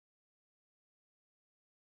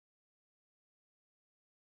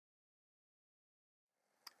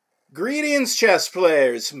Greetings, chess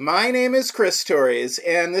players! My name is Chris Torres,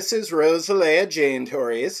 and this is Rosalea Jane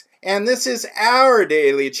Torres, and this is our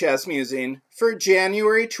daily chess musing for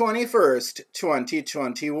January 21st,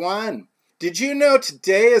 2021. Did you know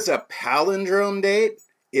today is a palindrome date?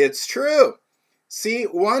 It's true. See,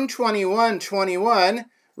 12121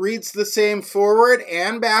 reads the same forward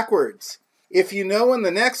and backwards. If you know when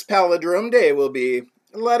the next palindrome day will be,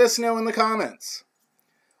 let us know in the comments.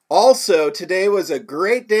 Also, today was a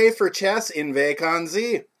great day for chess in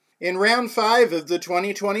Wijk. In round 5 of the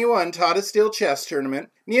 2021 Tata Steel Chess Tournament,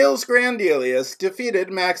 Nils Grandelius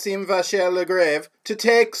defeated Maxime Vachier-Lagrave to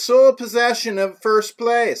take sole possession of first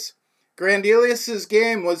place. Grandelius'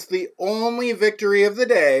 game was the only victory of the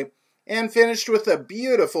day and finished with a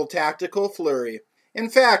beautiful tactical flurry. In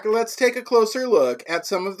fact, let's take a closer look at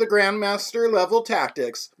some of the grandmaster level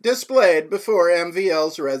tactics displayed before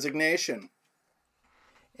MVL's resignation.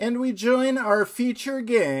 And we join our feature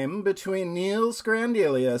game between Nils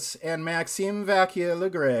Grandelius and Maxime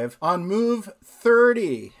Vachier-Lagrave on move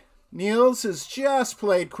 30. Nils has just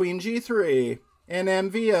played Queen G3, and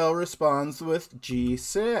MVL responds with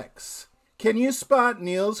G6. Can you spot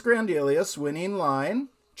Nils Grandelius' winning line?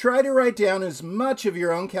 Try to write down as much of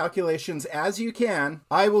your own calculations as you can.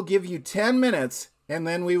 I will give you 10 minutes, and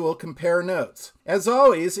then we will compare notes. As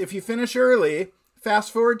always, if you finish early,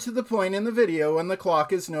 fast forward to the point in the video when the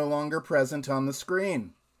clock is no longer present on the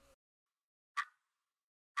screen.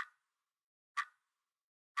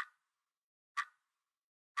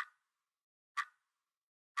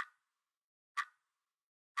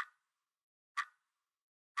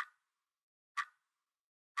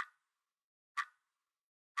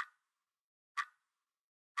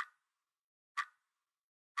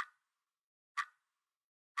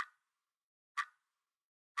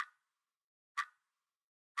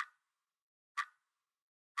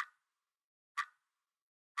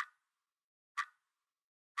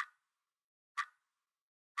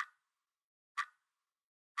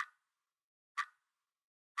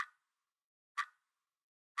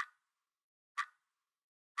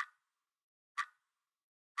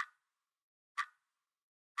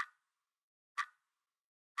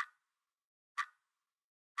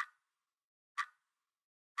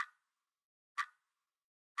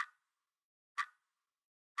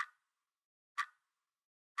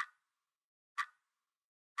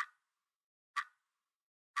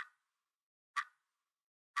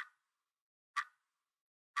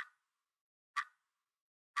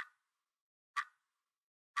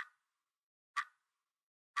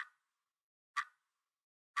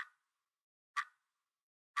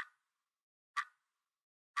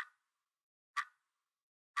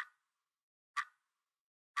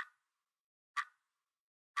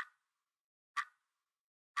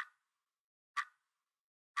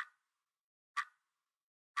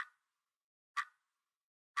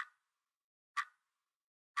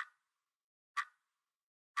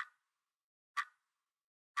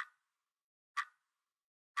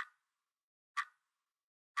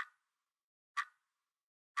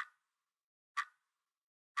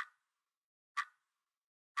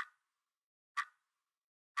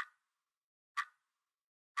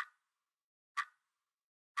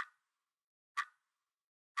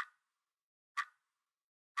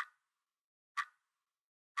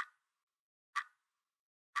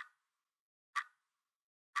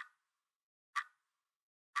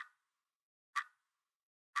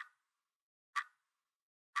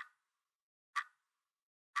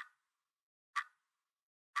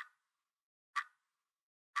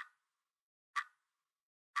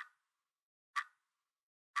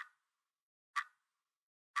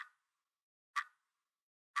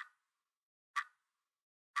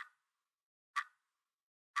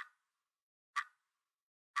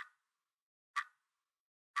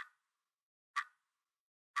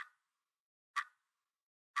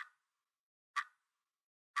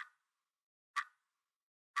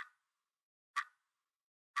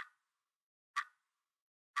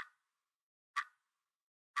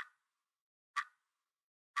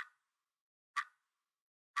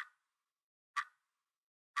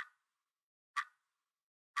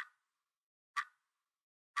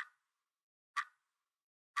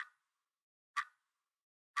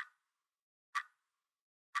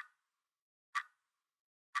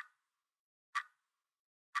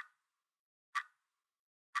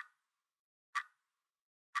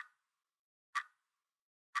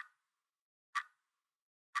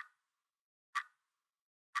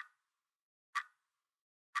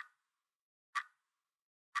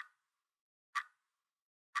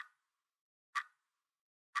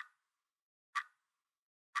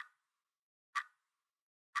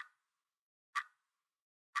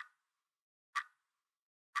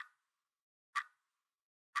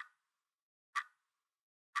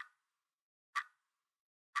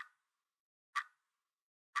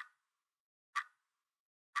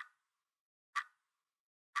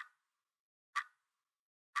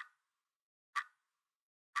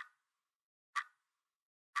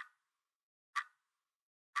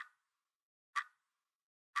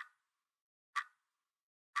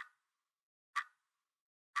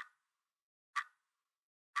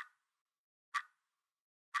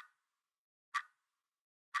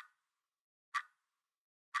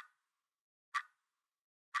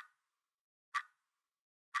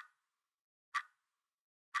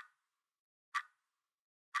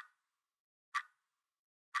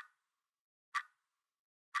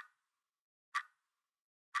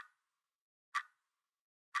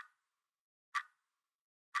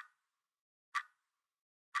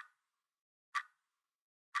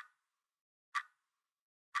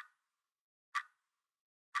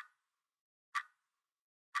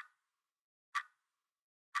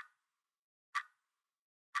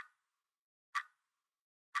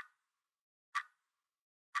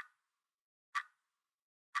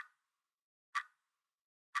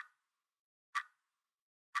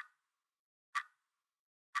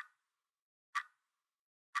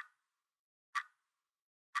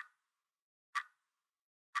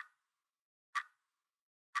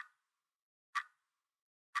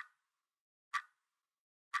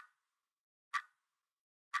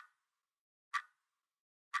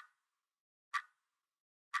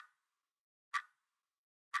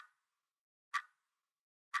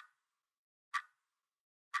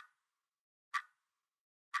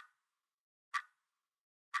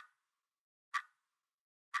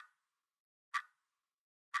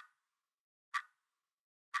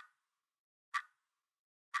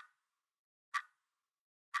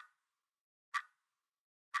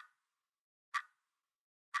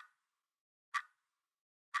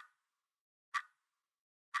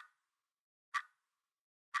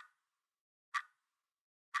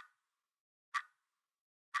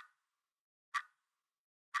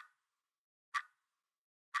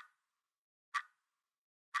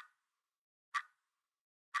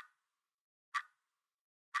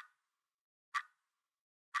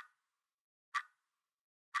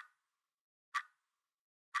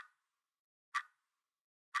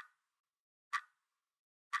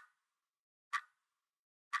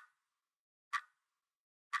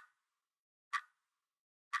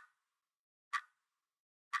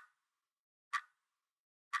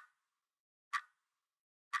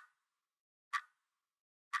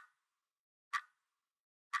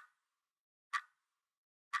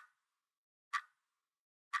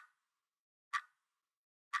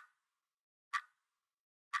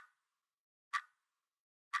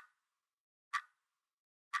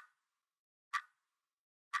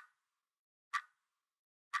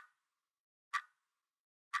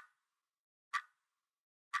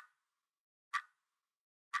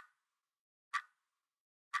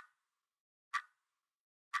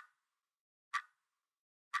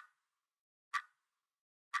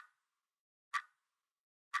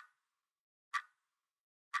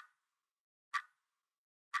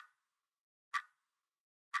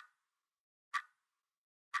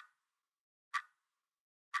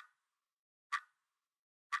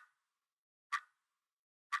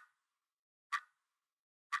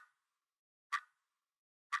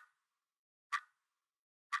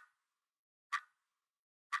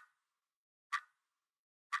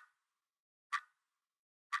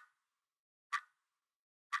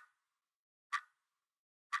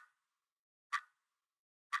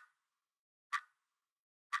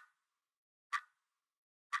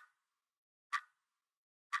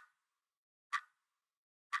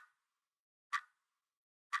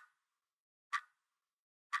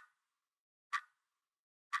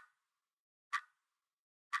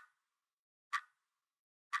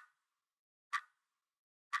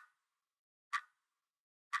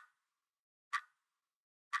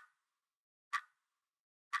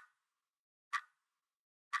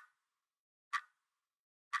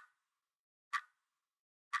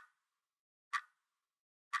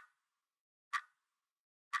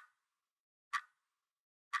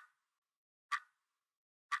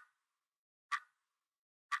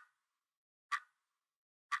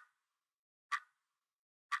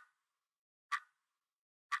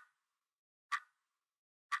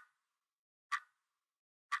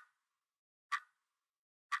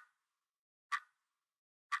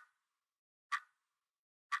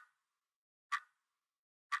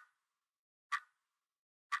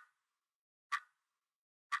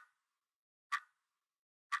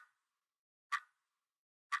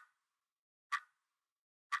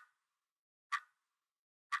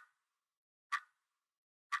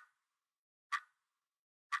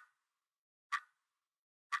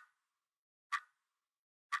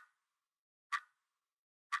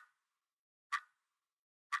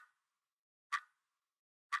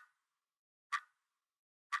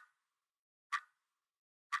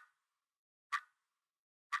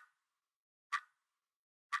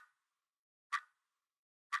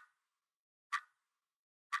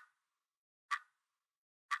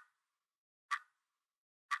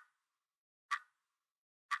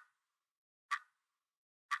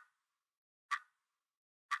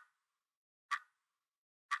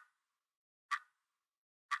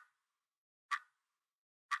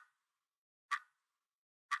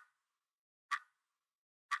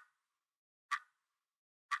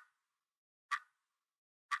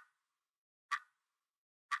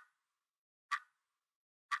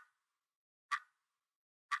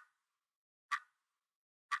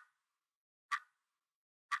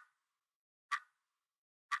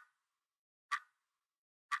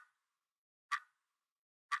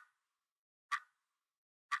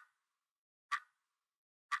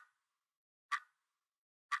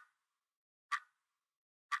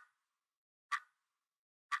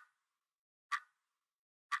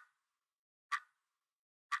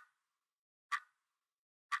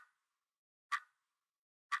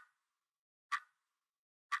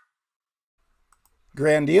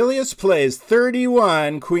 Grandeliius plays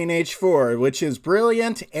 31 Queen h4, which is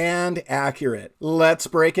brilliant and accurate. Let's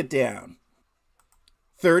break it down.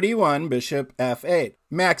 31 Bishop f8.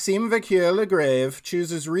 Maxime Vachier-Lagrave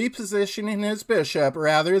chooses repositioning his bishop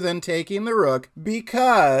rather than taking the rook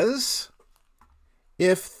because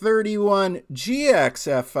if 31 gx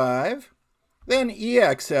f5, then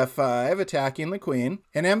ex f5, attacking the queen.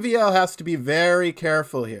 And MVL has to be very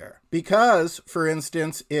careful here because, for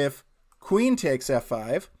instance, if queen takes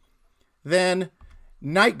f5, then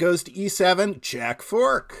knight goes to e7, check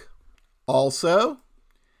fork. Also,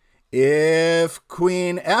 if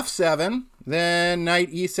queen f7, then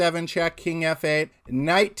knight e7 check, king f8,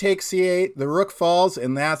 knight takes c8, the rook falls,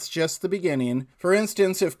 and that's just the beginning. For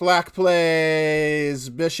instance, if black plays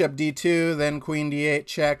bishop d2, then queen d8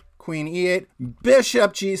 check, queen e8,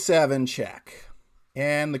 bishop g7 check.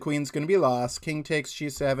 And the queen's going to be lost. King takes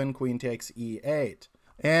g7, queen takes e8.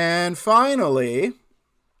 And finally,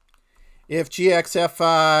 if gx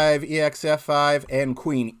f5, ex f5, and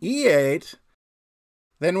queen e8,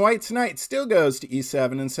 then white's knight still goes to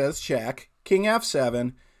e7 and says check, king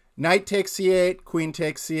f7, knight takes c8, queen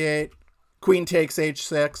takes c8, queen takes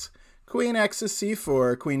h6, queen x's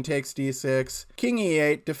c4, queen takes d6, king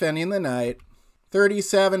e8 defending the knight,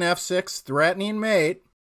 37 f6 threatening mate,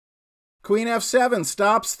 queen f7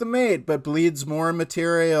 stops the mate but bleeds more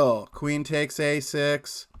material, queen takes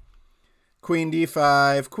a6, queen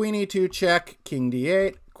d5, queen e2 check, king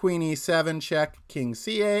d8, queen e7 check, king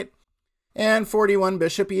c8, and 41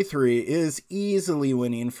 bishop e3 is easily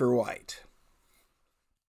winning for white.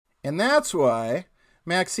 And that's why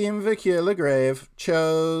Maxime Vachier-Lagrave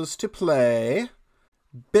chose to play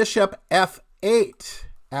bishop f8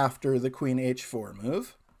 after the queen h4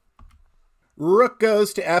 move. Rook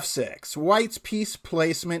goes to f6. White's piece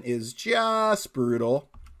placement is just brutal.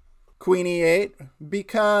 Queen e8,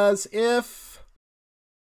 because if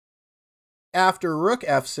after rook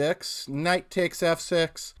f6, knight takes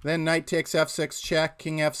f6, then knight takes f6 check,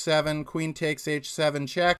 king f7, queen takes h7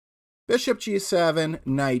 check, bishop g7,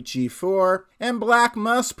 knight g4, and black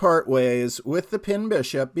must part ways with the pinned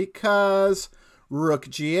bishop because rook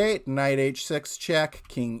g8, knight h6 check,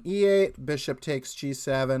 king e8, bishop takes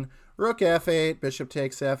g7, rook f8, bishop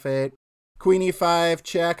takes f8, queen e5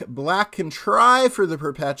 check. Black can try for the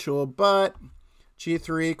perpetual, but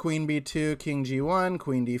g3, queen b2, king g1,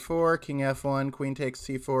 queen d4, king f1, queen takes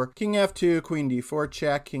c4, king f2, queen d4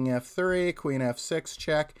 check, king f3, queen f6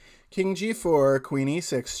 check, king g4, queen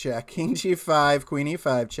e6 check, king g5, queen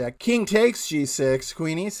e5 check, king takes g6,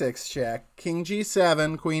 queen e6 check, king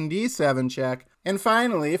g7, queen d7 check, and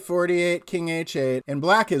finally 48, king h8, and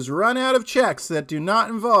black has run out of checks that do not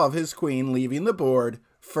involve his queen leaving the board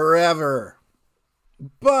forever.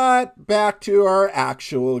 But back to our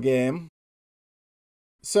actual game.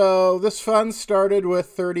 So this fun started with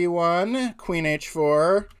 31, queen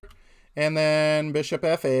h4, and then bishop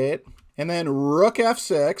f8, and then rook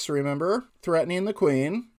f6, remember, threatening the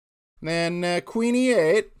queen. Then queen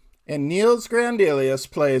e8, and Nils Grandelius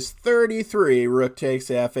plays 33, rook takes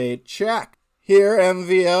f8, check. Here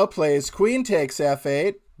MVL plays queen takes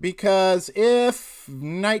f8, because if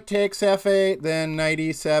knight takes f8, then knight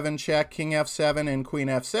e7 check, king f7, and queen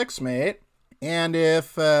f6 mate. And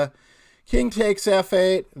if king takes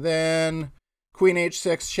f8, then queen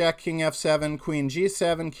h6 check, king f7, queen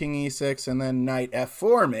g7, king e6, and then knight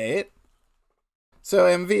f4 mate. So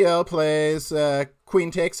MVL plays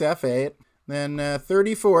queen takes f8, then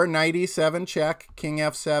 34, knight e7 check, king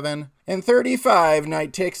f7, and 35,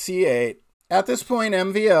 knight takes c8. At this point,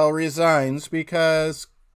 MVL resigns because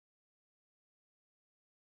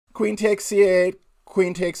queen takes c8,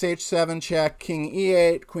 queen takes h7 check, king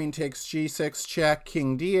e8, queen takes g6 check,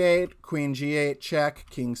 king d8, queen g8 check,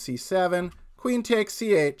 king c7, queen takes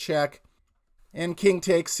c8 check, and king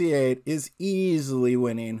takes c8 is easily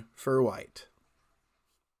winning for white.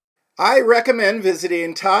 I recommend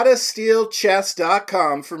visiting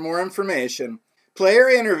TataSteelChess.com for more information, player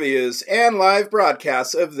interviews, and live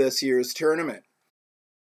broadcasts of this year's tournament.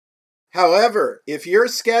 However, if your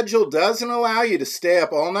schedule doesn't allow you to stay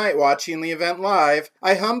up all night watching the event live,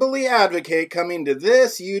 I humbly advocate coming to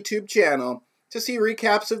this YouTube channel to see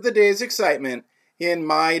recaps of the day's excitement in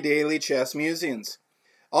my Daily Chess Musings.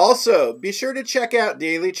 Also, be sure to check out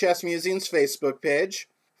Daily Chess Musings' Facebook page,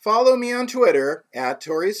 follow me on Twitter,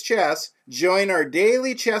 @TorresChess, join our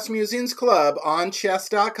Daily Chess Musings Club on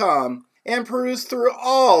chess.com, and peruse through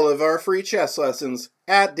all of our free chess lessons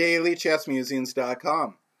at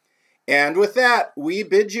dailychessmusings.com. And with that, we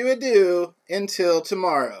bid you adieu until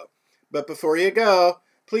tomorrow. But before you go,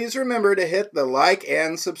 please remember to hit the like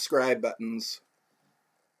and subscribe buttons.